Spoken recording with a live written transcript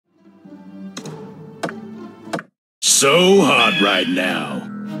so hot right now.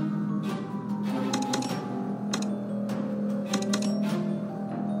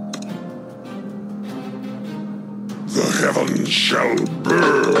 The heavens shall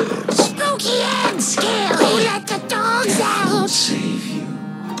burn. Spooky and scary. Who let the dogs out? Save you.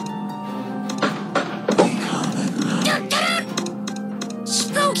 We come at night.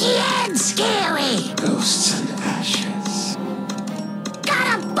 Spooky and scary. Ghosts and ashes. Got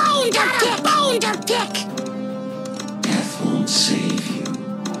a bone to pick. Bone to pick. Death won't save you.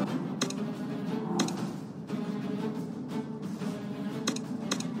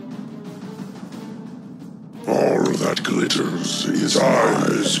 All that glitters is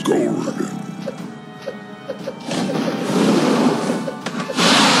eyes golden.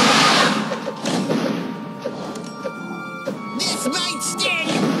 This might sting.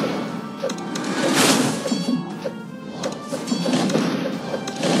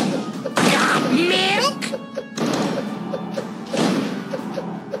 Got milk?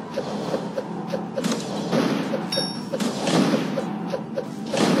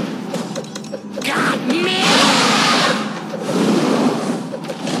 Got milk?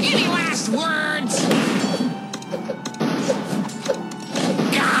 Any last words?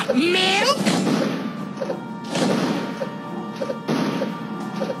 Got milk?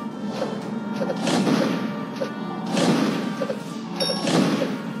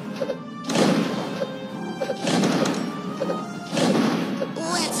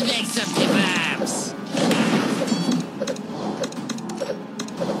 Let's make some kebabs.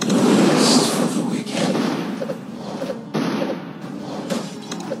 Rest for the wicked.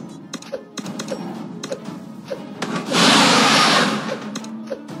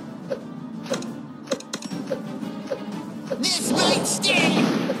 This might sting.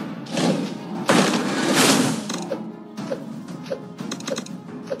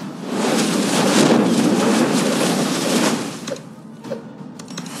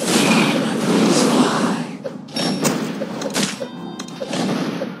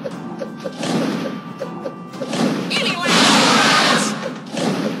 Any last words?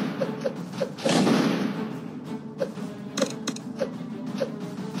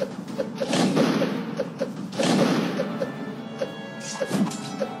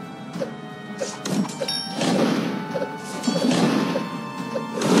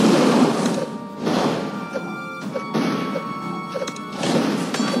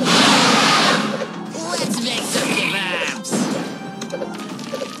 Let's make some kebabs.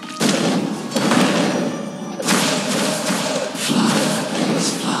 Please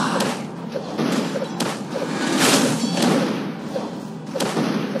fly.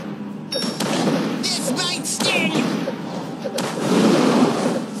 This might sting.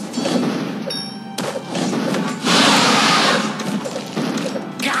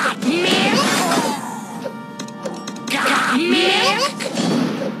 Got milk? Got milk?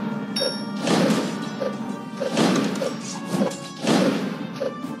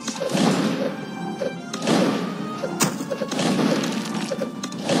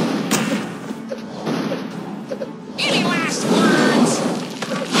 Any last words?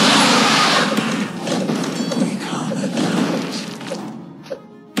 We come at night.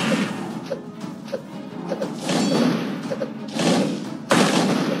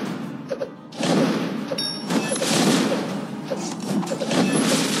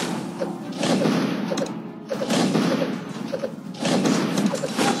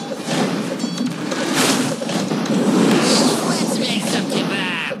 Let's make some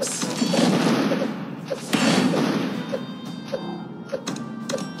kebabs.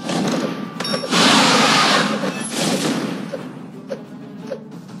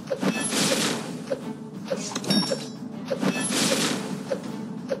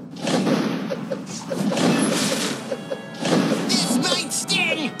 This might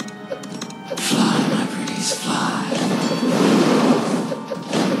sting. Fly, my pretties, fly.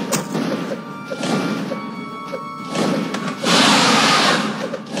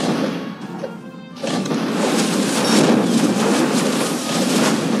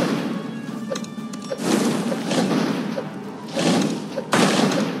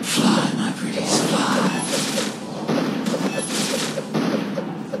 Fly, my pretties, fly.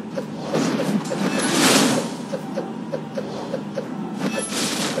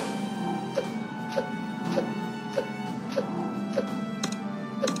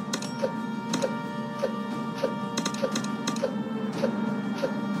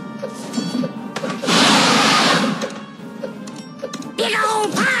 Big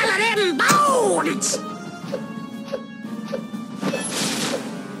old pile of them bones.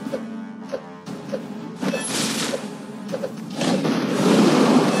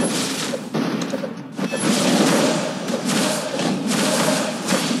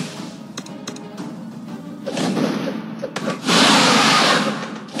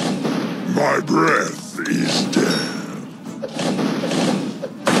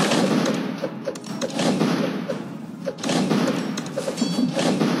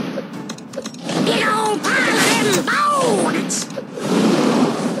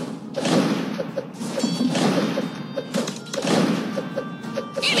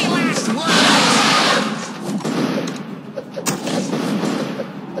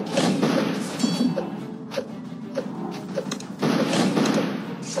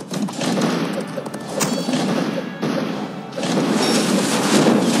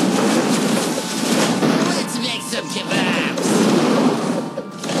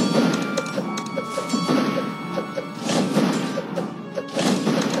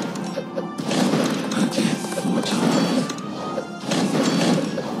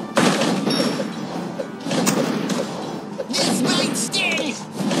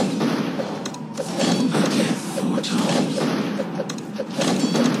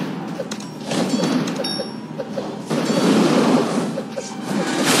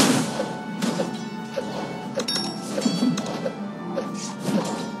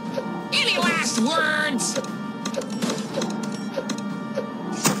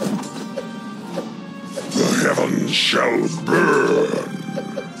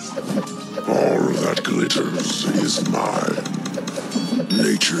 Force is mine.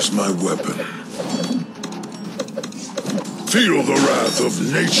 Nature's my weapon. Feel the wrath of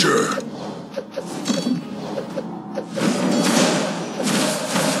nature.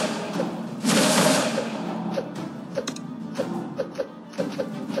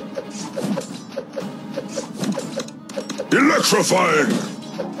 Electrifying!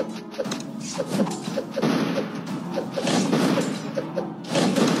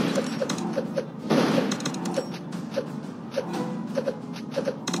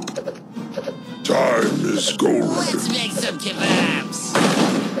 Time is golden. Let's make